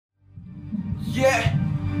Yeah,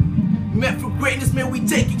 meant for greatness, man, we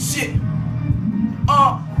taking shit.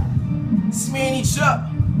 It's Manny Joe.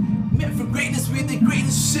 Meant for greatness, we the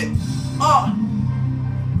greatest shit.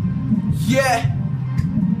 Yeah.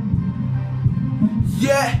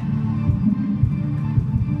 Yeah.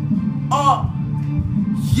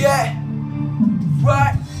 Yeah.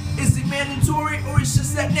 Right. Is it mandatory or is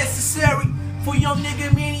just that necessary? For young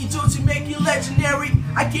nigga Manny Joe to make you legendary.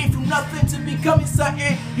 I came from nothing to becoming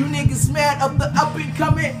something. You niggas mad of the up and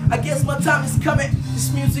coming. I guess my time is coming.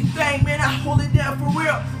 This music thing, man, I hold it down for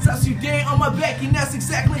real. Toss you down on my back and that's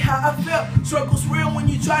exactly how I felt. Struggle's real when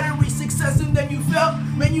you try to reach success and then you fail.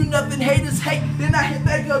 Man, you nothing, haters hate, then I hit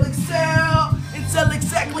that girl excel. And tell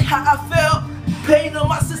exactly how I felt. Pain on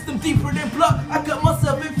my system deeper than blood. I cut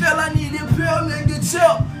myself and fell, I need a pill, nigga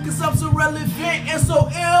chill. Cause I'm so relevant and so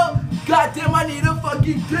ill. Goddamn, I need a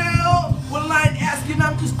fucking deal. Well, I ain't asking,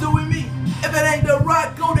 I'm just doing me. If it ain't the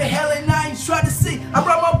rock, go to hell and I ain't trying to see. I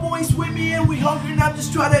brought my boys with me and we hungry and I'm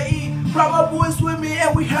just trying to eat. Brought my boys with me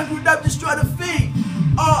and we hungry and I'm just trying to feed.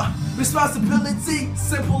 Responsibility,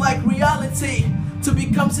 simple like reality. To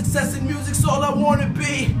become success in music's all I wanna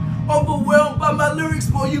be. Overwhelmed by my lyrics,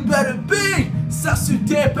 boy, you better be. South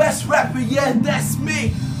Sudan best rapper, yeah, that's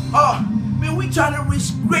me. Man, we tryna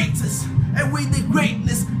reach greatness, and we the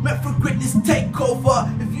greatness, meant for greatness take over.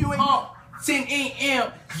 If you ain't 10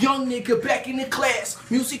 a.m., young nigga back in the class.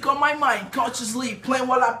 Music on my mind, consciously playing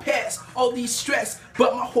while I pass all these stress.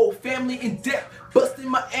 But my whole family in debt, busting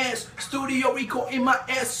my ass. Studio recording my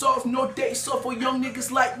ass off, no days off for young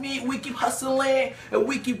niggas like me. We keep hustling and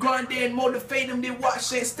we keep grinding. Motivate them, they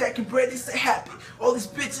watching, stacking bread, they say happy. All these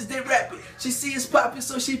bitches, they rapping. She see us popping,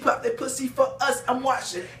 so she pop that pussy for us. I'm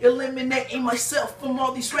watching, eliminating myself from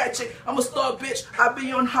all these ratchet. I'm a star, bitch. I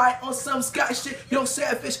be on high on some sky shit. Young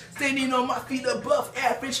savage, standing on my feet above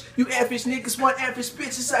average. You average niggas want average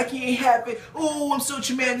bitches, I can't have it. Ooh, I'm so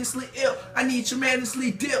tremendously ill. I need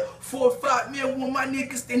tremendously deal. 4 or 5 mil when my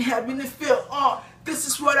niggas then having to feel. This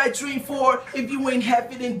is what I dream for. If you ain't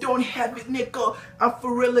have it and don't have it, nigga, I'm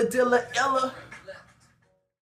for real a dealer, Ella.